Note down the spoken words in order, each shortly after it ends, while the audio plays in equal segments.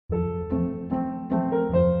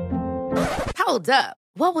Hold up.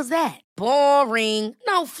 What was that? Boring.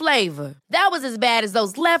 No flavor. That was as bad as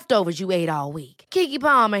those leftovers you ate all week. Keke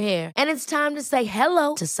Palmer here. And it's time to say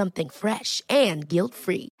hello to something fresh and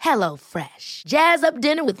guilt-free. Hello Fresh. Jazz up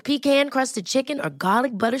dinner with pecan-crusted chicken or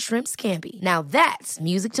garlic butter shrimp scampi. Now that's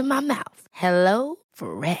music to my mouth. Hello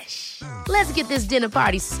Fresh. Let's get this dinner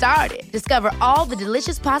party started. Discover all the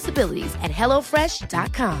delicious possibilities at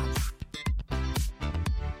hellofresh.com.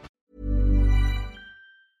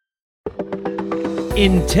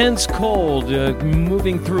 Intense cold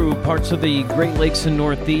moving through parts of the Great Lakes and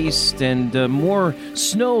Northeast, and more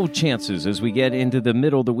snow chances as we get into the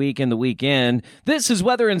middle of the week and the weekend. This is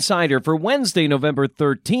Weather Insider for Wednesday, November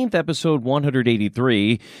 13th, episode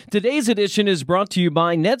 183. Today's edition is brought to you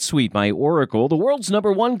by NetSuite by Oracle, the world's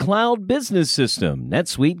 #1 cloud business system.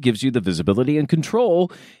 NetSuite gives you the visibility and control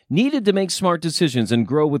needed to make smart decisions and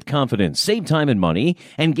grow with confidence, save time and money,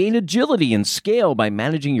 and gain agility and scale by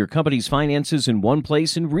managing your company's finances in one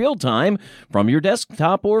place in real time from your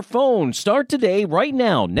desktop or phone. Start today, right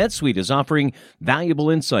now. NetSuite is offering valuable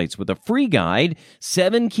insights with a free guide,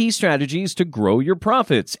 7 key strategies to grow your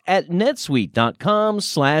profits at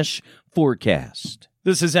netsuite.com/forecast.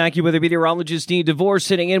 This is AccuWeather meteorologist Dean DeVore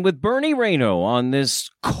sitting in with Bernie Rayno on this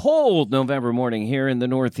cold November morning here in the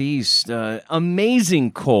Northeast.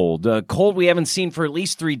 Amazing cold. Cold we haven't seen for at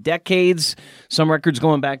least 3 decades. Some records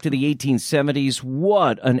going back to the 1870s.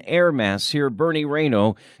 What an air mass here. Bernie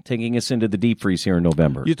Rayno taking us into the deep freeze here in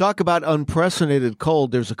November. You talk about unprecedented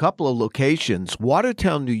cold. There's a couple of locations.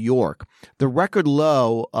 Watertown, New York. The record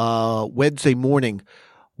low Wednesday morning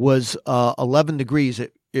was 11 degrees.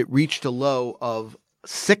 It reached a low of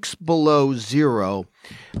 6 below zero.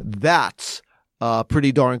 That's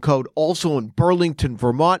pretty darn cold. Also in Burlington,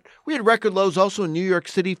 Vermont. We had record lows also in New York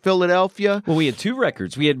City, Philadelphia. Well, we had 2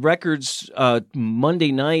 records. We had records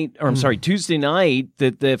Tuesday night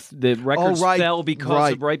that the records fell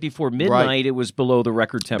because of right before midnight. It was below the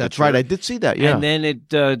record temperature. That's right. I did see that, yeah. And then it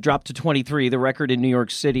dropped to 23. The record in New York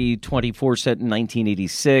City, 24, set in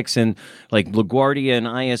 1986. And like LaGuardia and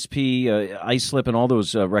ISP, Islip, and all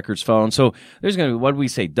those records fell. And so there's going to be, what do we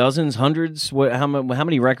say, dozens, hundreds? How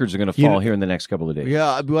many records are going to fall here in the next couple of days?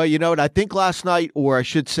 Yeah, well, you know what? I think last night, or I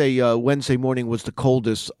should say Wednesday morning, was the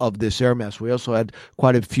coldest of this air mass. We also had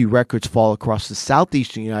quite a few records fall across the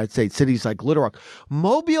southeastern United States, cities like Little Rock.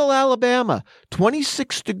 Mobile, Alabama,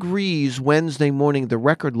 26 degrees Wednesday morning. The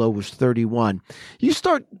record low was 31. You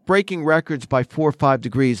start breaking records by 4 or 5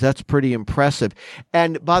 degrees, that's pretty impressive.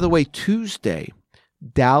 And by the way, Tuesday,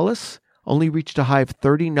 Dallas only reached a high of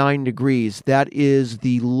 39 degrees. That is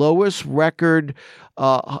the lowest record,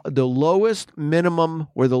 the lowest minimum,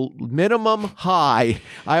 or the minimum high.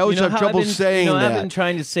 I always have trouble saying that. I've been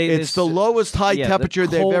trying to say it's the lowest high temperature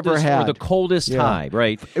they've ever had. Or the coldest high,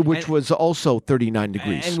 right? Which was also 39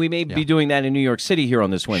 degrees. And we may be doing that in New York City here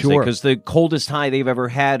on this Wednesday, because the coldest high they've ever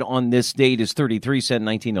had on this date is 33, set in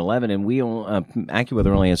 1911, and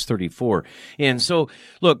AccuWeather only has 34. And so,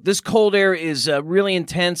 look, this cold air is really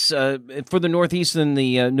intense for the Northeast and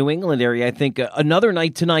the New England area. I think another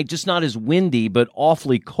night tonight, just not as windy, but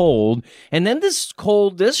awfully cold. And then this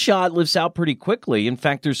shot lifts out pretty quickly. In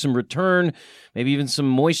fact, there's some return, maybe even some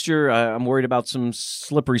moisture. I'm worried about some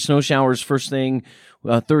slippery snow showers first thing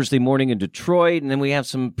Thursday morning in Detroit. And then we have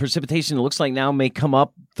some precipitation that looks like now may come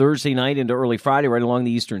up Thursday night into early Friday right along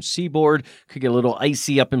the eastern seaboard. Could get a little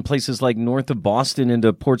icy up in places like north of Boston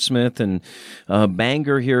into Portsmouth and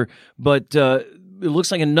Bangor here. But it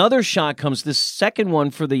looks like another shot comes, this second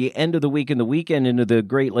one for the end of the week and the weekend into the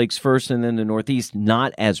Great Lakes first and then the Northeast.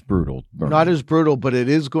 Not as brutal. Not as brutal, but it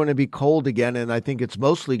is going to be cold again, and I think it's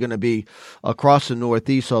mostly going to be across the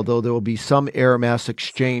Northeast, although there will be some air mass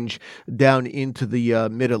exchange down into the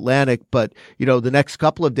mid-Atlantic. But, the next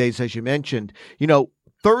couple of days, as you mentioned,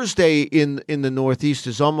 Thursday in the Northeast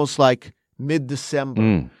is almost like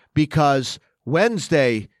mid-December because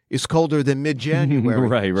Wednesday is colder than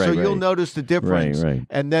mid-January. Right. So you'll notice the difference. Right.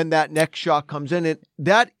 And then that next shock comes in. And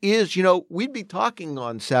that is, we'd be talking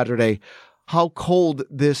on Saturday how cold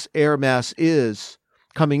this air mass is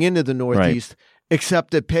coming into the Northeast,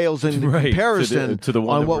 except it pales in comparison to the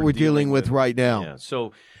one on what we're dealing with right now. Yeah.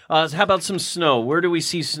 So how about some snow? Where do we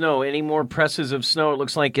see snow? Any more presses of snow? It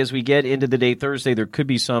looks like as we get into the day Thursday, there could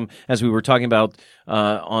be some, as we were talking about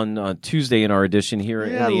on Tuesday in our edition here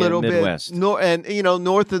in the Midwest.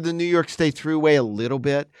 North of the New York State Thruway a little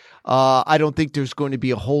bit. I don't think there's going to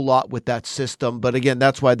be a whole lot with that system. But again,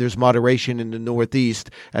 that's why there's moderation in the Northeast.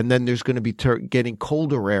 And then there's going to be getting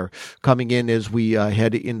colder air coming in as we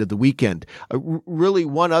head into the weekend. Really,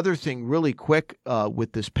 one other thing really quick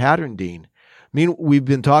with this pattern, Dean. We've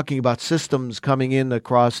been talking about systems coming in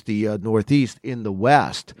across the Northeast in the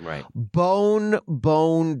West. Right. Bone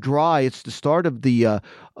dry. It's the start of the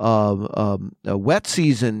wet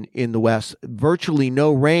season in the West. Virtually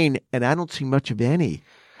no rain, and I don't see much of any.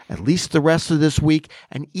 At least the rest of this week.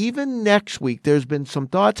 And even next week, there's been some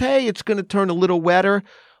thoughts, hey, it's going to turn a little wetter.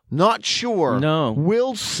 Not sure. No.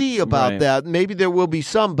 We'll see about that. Maybe there will be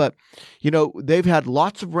some, but, they've had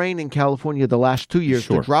lots of rain in California the last 2 years.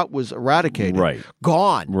 Sure. The drought was eradicated. Right.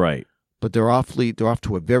 Gone. Right. But they're off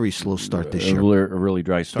to a very slow start this year. A really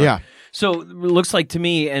dry start. Yeah. So it looks like to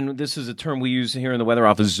me, and this is a term we use here in the weather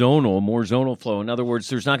office, more zonal flow. In other words,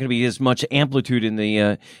 there's not going to be as much amplitude in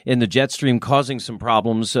the jet stream, causing some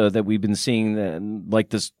problems that we've been seeing, like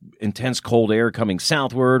this intense cold air coming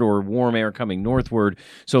southward or warm air coming northward.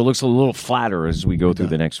 So it looks a little flatter as we go through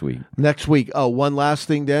the next week. One last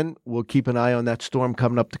thing then. We'll keep an eye on that storm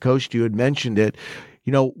coming up the coast. You had mentioned it.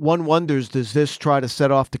 One wonders, does this try to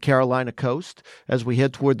set off the Carolina coast as we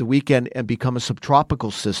head toward the weekend and become a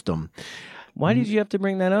subtropical system? Why did you have to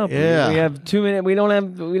bring that up? Yeah. We have 2 minutes. We don't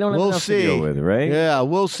have we'll enough see. to deal with, right? Yeah,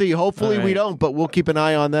 we'll see. Hopefully we don't, but we'll keep an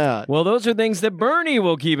eye on that. Well, those are things that Bernie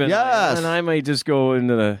will keep an eye on, and I might just go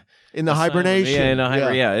into the hibernation.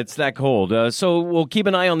 Yeah, it's that cold. So we'll keep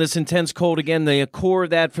an eye on this intense cold again. The core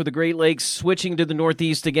of that for the Great Lakes, switching to the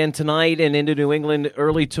northeast again tonight and into New England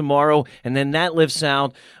early tomorrow. And then that lifts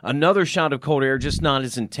out. Another shot of cold air, just not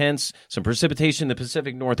as intense. Some precipitation in the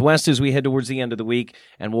Pacific Northwest as we head towards the end of the week.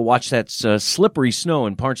 And we'll watch that slippery snow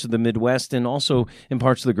in parts of the Midwest and also in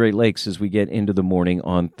parts of the Great Lakes as we get into the morning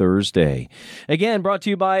on Thursday. Again, brought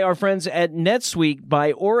to you by our friends at NetSuite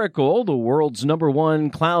by Oracle, the world's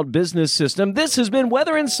 #1 cloud business system. This has been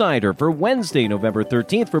Weather Insider for Wednesday, November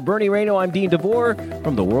 13th. For Bernie Rayno, I'm Dean DeVore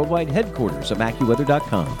from the worldwide headquarters of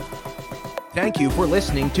AccuWeather.com. Thank you for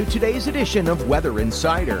listening to today's edition of Weather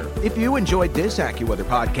Insider. If you enjoyed this AccuWeather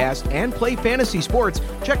podcast and play fantasy sports,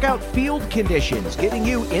 check out Field Conditions, giving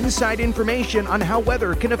you inside information on how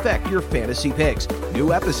weather can affect your fantasy picks.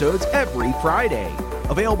 New episodes every Friday.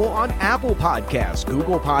 Available on Apple Podcasts,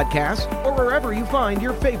 Google Podcasts, or wherever you find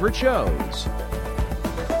your favorite shows.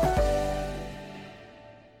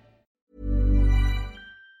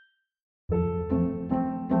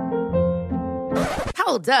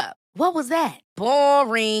 Hold up. What was that?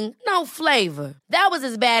 Boring. No flavor. That was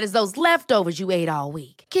as bad as those leftovers you ate all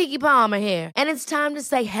week. Keke Palmer here, and it's time to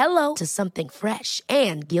say hello to something fresh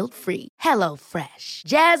and guilt-free. HelloFresh.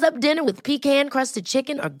 Jazz up dinner with pecan-crusted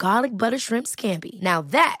chicken or garlic butter shrimp scampi. Now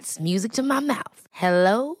that's music to my mouth.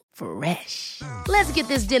 HelloFresh. Let's get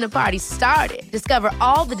this dinner party started. Discover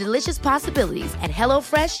all the delicious possibilities at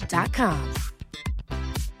HelloFresh.com.